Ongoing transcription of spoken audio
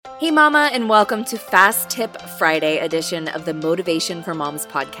Hey Mama, and welcome to Fast Tip Friday edition of the Motivation for Moms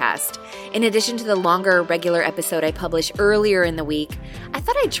podcast. In addition to the longer regular episode I published earlier in the week, I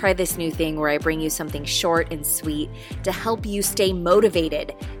thought I'd try this new thing where I bring you something short and sweet to help you stay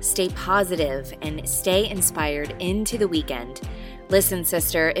motivated, stay positive, and stay inspired into the weekend. Listen,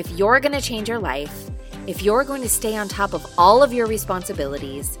 sister, if you're going to change your life, if you're going to stay on top of all of your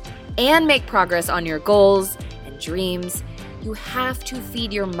responsibilities and make progress on your goals and dreams, you have to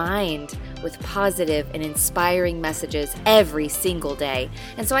feed your mind with positive and inspiring messages every single day.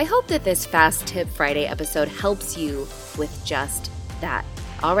 And so I hope that this Fast Tip Friday episode helps you with just that.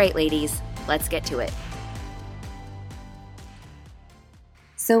 All right, ladies, let's get to it.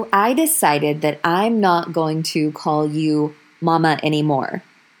 So I decided that I'm not going to call you Mama anymore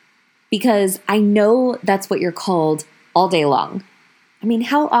because I know that's what you're called all day long. I mean,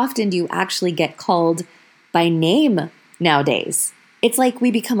 how often do you actually get called by name nowadays? It's like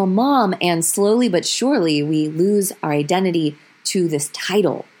we become a mom and slowly but surely we lose our identity to this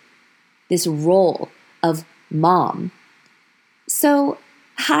title, this role of mom. So,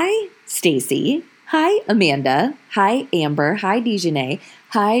 hi, Stacy. Hi, Amanda. Hi, Amber. Hi, Dejanay.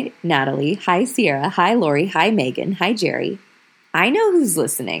 Hi, Natalie. Hi, Sierra. Hi, Lori. Hi, Megan. Hi, Jerry. I know who's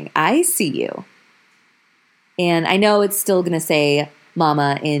listening. I see you. And I know it's still going to say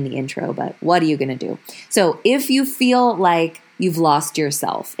Mama in the intro, but what are you going to do? So if you feel like you've lost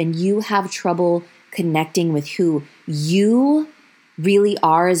yourself and you have trouble connecting with who you really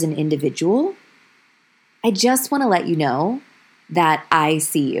are as an individual, I just want to let you know that I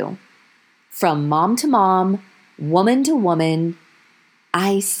see you. From mom to mom, woman to woman,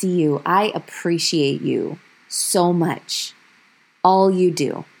 I see you. I appreciate you so much. All you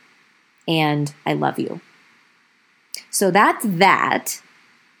do. And I love you. So that's that.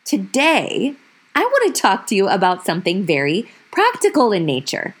 Today, I want to talk to you about something very practical in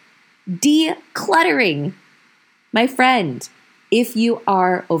nature. Decluttering. My friend, if you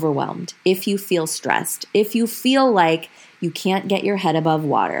are overwhelmed, if you feel stressed, if you feel like you can't get your head above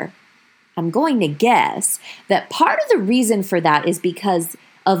water, I'm going to guess that part of the reason for that is because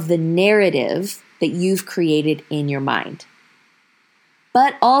of the narrative that you've created in your mind.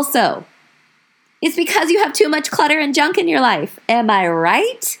 But also, it's because you have too much clutter and junk in your life. Am I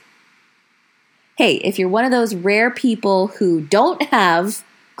right? Hey, if you're one of those rare people who don't have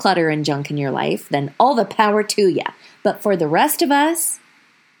clutter and junk in your life, then all the power to you. But for the rest of us,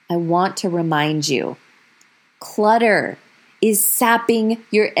 I want to remind you, clutter is sapping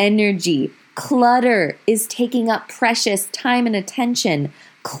your energy. Clutter is taking up precious time and attention.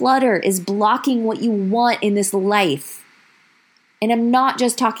 Clutter is blocking what you want in this life. And I'm not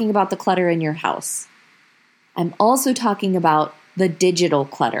just talking about the clutter in your house. I'm also talking about the digital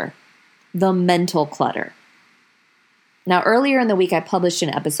clutter, the mental clutter. Now, earlier in the week, I published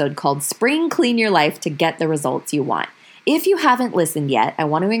an episode called Spring Clean Your Life to Get the Results You Want. If you haven't listened yet, I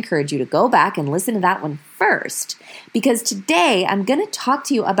want to encourage you to go back and listen to that one first, because today I'm going to talk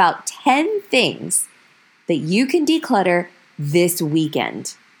to you about 10 things that you can declutter this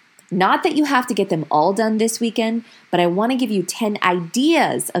weekend. Not that you have to get them all done this weekend, but I want to give you 10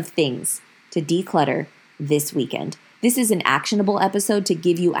 ideas of things to declutter this weekend. This is an actionable episode to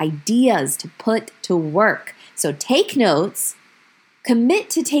give you ideas to put to work. So take notes, commit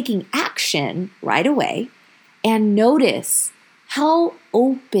to taking action right away, and notice how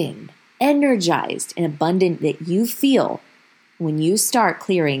open, energized, and abundant that you feel when you start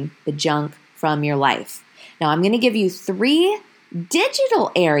clearing the junk from your life. Now, I'm going to give you 3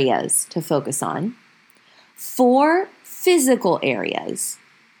 digital areas to focus on, 4 physical areas,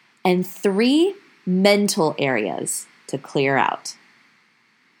 and 3 mental areas to clear out.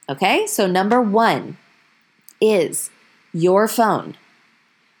 Okay, so number 1 is your phone.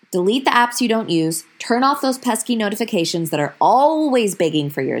 Delete the apps you don't use, turn off those pesky notifications that are always begging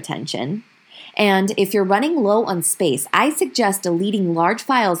for your attention. And if you're running low on space, I suggest deleting large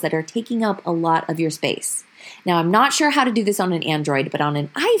files that are taking up a lot of your space. Now, I'm not sure how to do this on an Android, but on an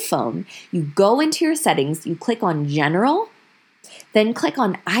iPhone, you go into your settings, you click on General, then click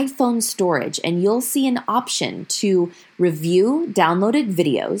on iPhone Storage, and you'll see an option to review downloaded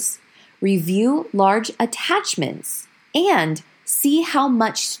videos, review large attachments, and see how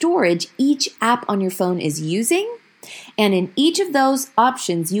much storage each app on your phone is using. And in each of those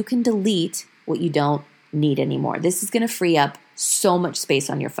options, you can delete what you don't need anymore. This is going to free up so much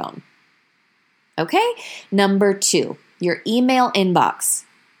space on your phone. Okay, number 2, your email inbox.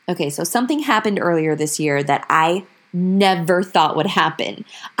 Okay, so something happened earlier this year that I never thought would happen.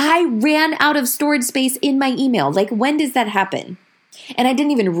 I ran out of storage space in my email. Like, when does that happen? And I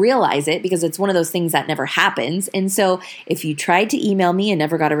didn't even realize it because it's one of those things that never happens. And so if you tried to email me and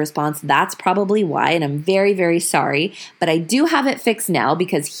never got a response, that's probably why. And I'm very, very sorry. But I do have it fixed now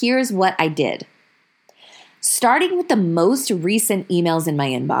because here's what I did. Starting with the most recent emails in my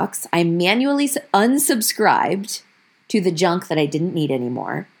inbox, I manually unsubscribed to the junk that I didn't need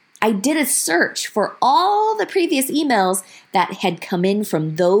anymore. I did a search for all the previous emails that had come in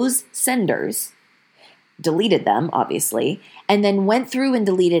from those senders, deleted them, obviously, and then went through and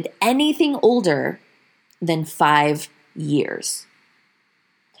deleted anything older than 5 years.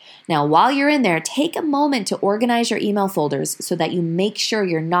 Now, while you're in there, take a moment to organize your email folders so that you make sure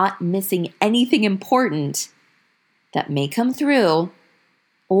you're not missing anything important that may come through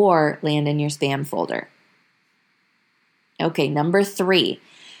or land in your spam folder. Okay, number 3,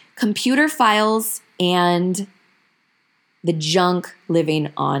 computer files and the junk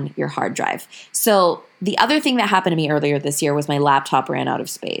living on your hard drive. So the other thing that happened to me earlier this year was my laptop ran out of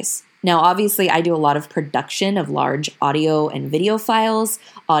space. Now, obviously, I do a lot of production of large audio and video files,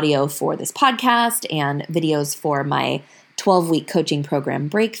 audio for this podcast and videos for my 12-week coaching program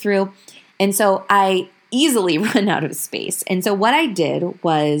Breakthrough. And so I easily run out of space. And so what I did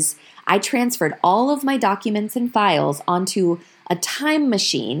was I transferred all of my documents and files onto a Time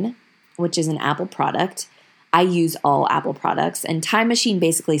Machine, which is an Apple product. I use all Apple products, and Time Machine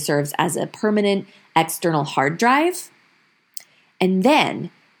basically serves as a permanent external hard drive. And then,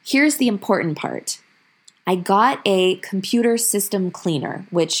 here's the important part. I got a computer system cleaner,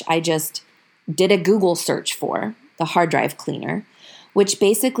 which I just did a Google search for, the hard drive cleaner, which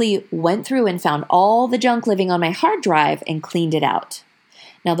basically went through and found all the junk living on my hard drive and cleaned it out.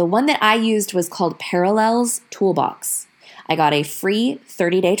 Now, the one that I used was called Parallels Toolbox. I got a free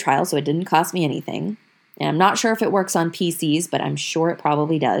 30-day trial, so it didn't cost me anything. And I'm not sure if it works on PCs, but I'm sure it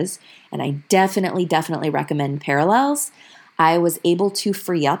probably does. And I definitely recommend Parallels. I was able to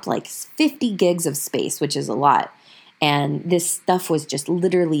free up like 50 gigs of space, which is a lot. And this stuff was just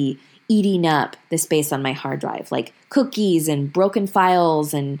literally eating up the space on my hard drive, like cookies and broken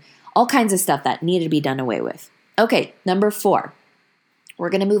files and all kinds of stuff that needed to be done away with. Okay, number 4. We're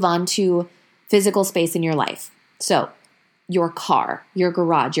going to move on to physical space in your life. So, your car, your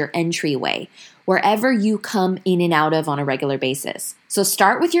garage, your entryway, wherever you come in and out of on a regular basis. So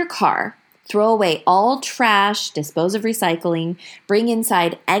start with your car, throw away all trash, dispose of recycling, bring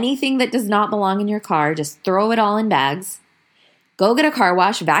inside anything that does not belong in your car, just throw it all in bags. Go get a car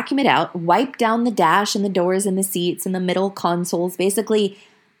wash, vacuum it out, wipe down the dash and the doors and the seats and the middle consoles, basically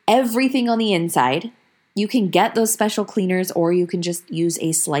everything on the inside. You can get those special cleaners or you can just use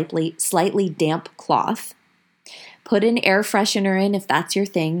a slightly damp cloth. Put an air freshener in if that's your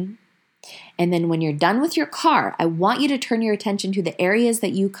thing. And then when you're done with your car, I want you to turn your attention to the areas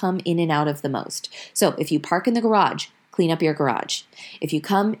that you come in and out of the most. So if you park in the garage, clean up your garage. If you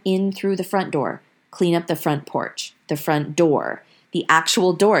come in through the front door, clean up the front porch, the front door, the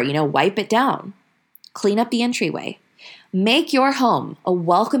actual door, wipe it down. Clean up the entryway. Make your home a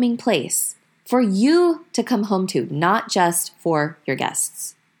welcoming place for you to come home to, not just for your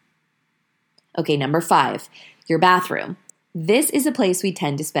guests. Okay, number 5. Your bathroom. This is a place we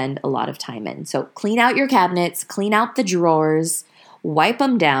tend to spend a lot of time in. So clean out your cabinets, clean out the drawers, wipe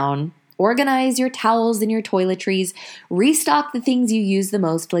them down, organize your towels and your toiletries, restock the things you use the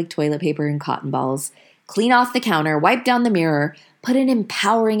most like toilet paper and cotton balls, clean off the counter, wipe down the mirror, put an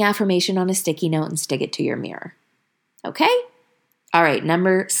empowering affirmation on a sticky note and stick it to your mirror. Okay? All right,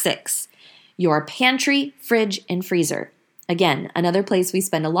 number 6, your pantry, fridge, and freezer. Again, another place we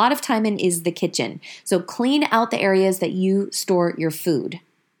spend a lot of time in is the kitchen. So clean out the areas that you store your food.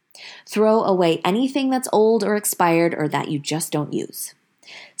 Throw away anything that's old or expired or that you just don't use.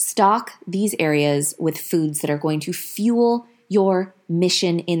 Stock these areas with foods that are going to fuel your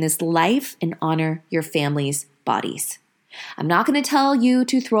mission in this life and honor your family's bodies. I'm not going to tell you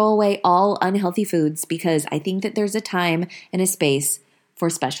to throw away all unhealthy foods because I think that there's a time and a space for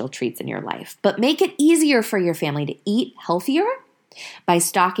special treats in your life. But make it easier for your family to eat healthier by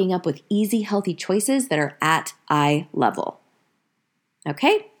stocking up with easy, healthy choices that are at eye level.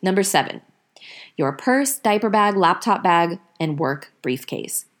 Okay, number 7, your purse, diaper bag, laptop bag, and work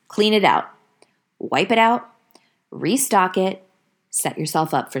briefcase. Clean it out, wipe it out, restock it, set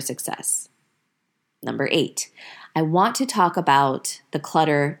yourself up for success. Number 8, I want to talk about the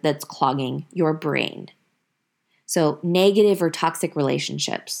clutter that's clogging your brain. So negative or toxic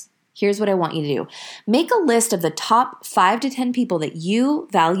relationships. Here's what I want you to do. Make a list of the top 5 to 10 people that you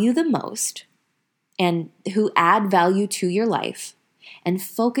value the most and who add value to your life, and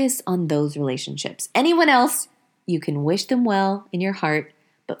focus on those relationships. Anyone else, you can wish them well in your heart,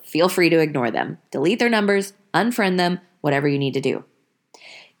 but feel free to ignore them. Delete their numbers, unfriend them, whatever you need to do.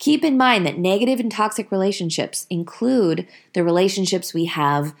 Keep in mind that negative and toxic relationships include the relationships we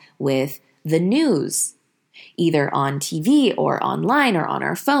have with the news, either on TV or online or on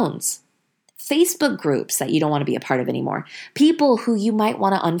our phones. Facebook groups that you don't want to be a part of anymore. People who you might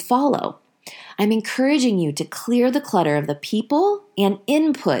want to unfollow. I'm encouraging you to clear the clutter of the people and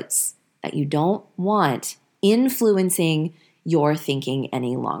inputs that you don't want influencing your thinking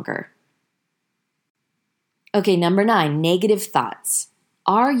any longer. Okay, number 9, negative thoughts.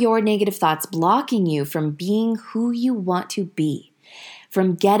 Are your negative thoughts blocking you from being who you want to be,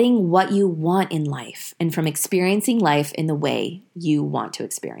 from getting what you want in life, and from experiencing life in the way you want to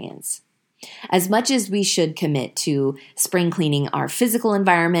experience? As much as we should commit to spring cleaning our physical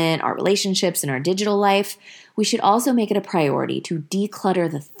environment, our relationships, and our digital life, we should also make it a priority to declutter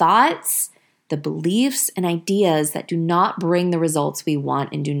the thoughts, the beliefs, and ideas that do not bring the results we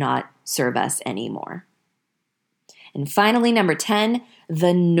want and do not serve us anymore. And finally, number 10,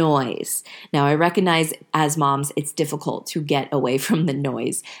 the noise. Now, I recognize as moms, it's difficult to get away from the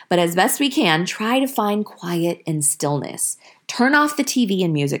noise, but as best we can, try to find quiet and stillness. Turn off the TV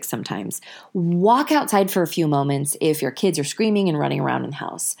and music sometimes. Walk outside for a few moments if your kids are screaming and running around in the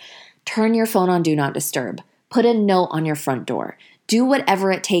house. Turn your phone on Do Not Disturb. Put a note on your front door. Do whatever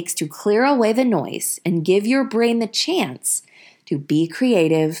it takes to clear away the noise and give your brain the chance to be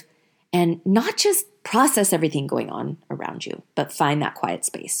creative and not just process everything going on around you, but find that quiet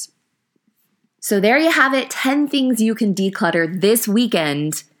space. So there you have it, 10 things you can declutter this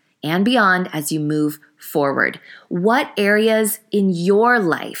weekend and beyond as you move forward. What areas in your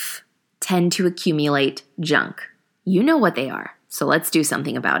life tend to accumulate junk? You know what they are, so let's do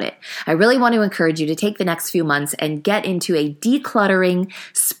something about it. I really want to encourage you to take the next few months and get into a decluttering,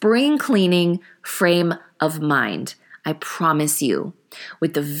 spring cleaning frame of mind. I promise you,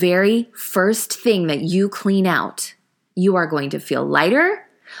 with the very first thing that you clean out, you are going to feel lighter,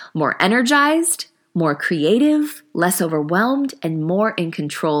 more energized, more creative, less overwhelmed, and more in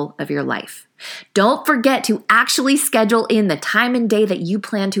control of your life. Don't forget to actually schedule in the time and day that you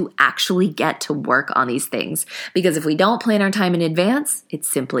plan to actually get to work on these things, because if we don't plan our time in advance, it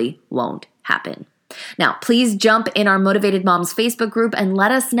simply won't happen. Now, please jump in our Motivated Moms Facebook group and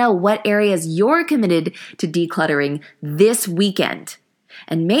let us know what areas you're committed to decluttering this weekend.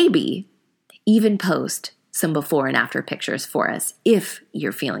 And maybe even post some before and after pictures for us if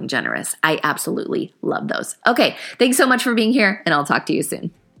you're feeling generous. I absolutely love those. Okay, thanks so much for being here, and I'll talk to you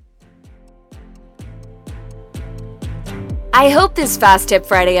soon. I hope this Fast Tip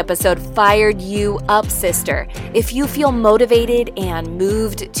Friday episode fired you up, sister. If you feel motivated and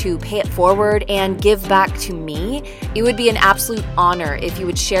moved to pay it forward and give back to me, it would be an absolute honor if you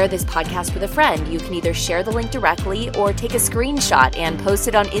would share this podcast with a friend. You can either share the link directly or take a screenshot and post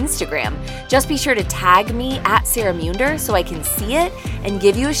it on Instagram. Just be sure to tag me at Sarah Munder so I can see it and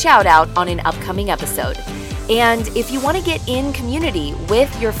give you a shout out on an upcoming episode. And if you want to get in community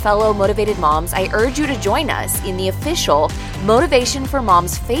with your fellow motivated moms, I urge you to join us in the official Motivation for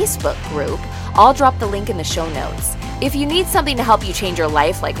Moms Facebook group. I'll drop the link in the show notes. If you need something to help you change your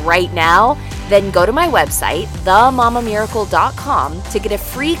life like right now, then go to my website, themamamiracle.com, to get a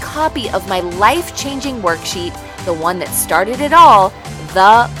free copy of my life-changing worksheet, the one that started it all,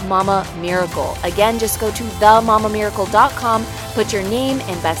 The Mama Miracle. Again, just go to themamamiracle.com, put your name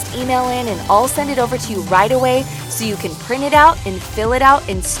and best email in, and I'll send it over to you right away so you can print it out and fill it out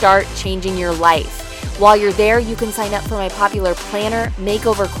and start changing your life. While you're there, you can sign up for my popular planner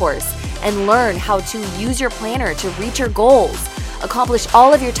makeover course and learn how to use your planner to reach your goals, accomplish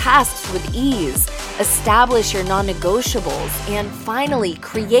all of your tasks with ease, establish your non-negotiables, and finally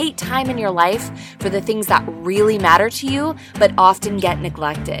create time in your life for the things that really matter to you but often get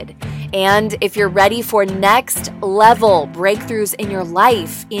neglected. And if you're ready for next level breakthroughs in your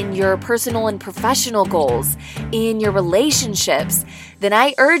life, in your personal and professional goals, in your relationships, then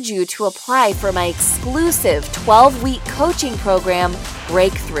I urge you to apply for my exclusive 12-week coaching program,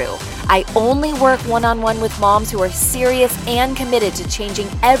 Breakthrough. I only work one-on-one with moms who are serious and committed to changing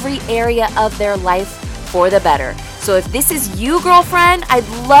every area of their life for the better. So if this is you, girlfriend, I'd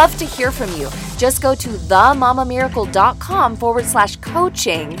love to hear from you. Just go to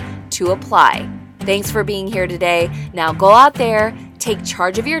themamamiracle.com/coaching to apply. Thanks for being here today. Now go out there, take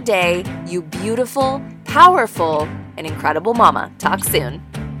charge of your day, you beautiful, powerful, and incredible mama. Talk soon.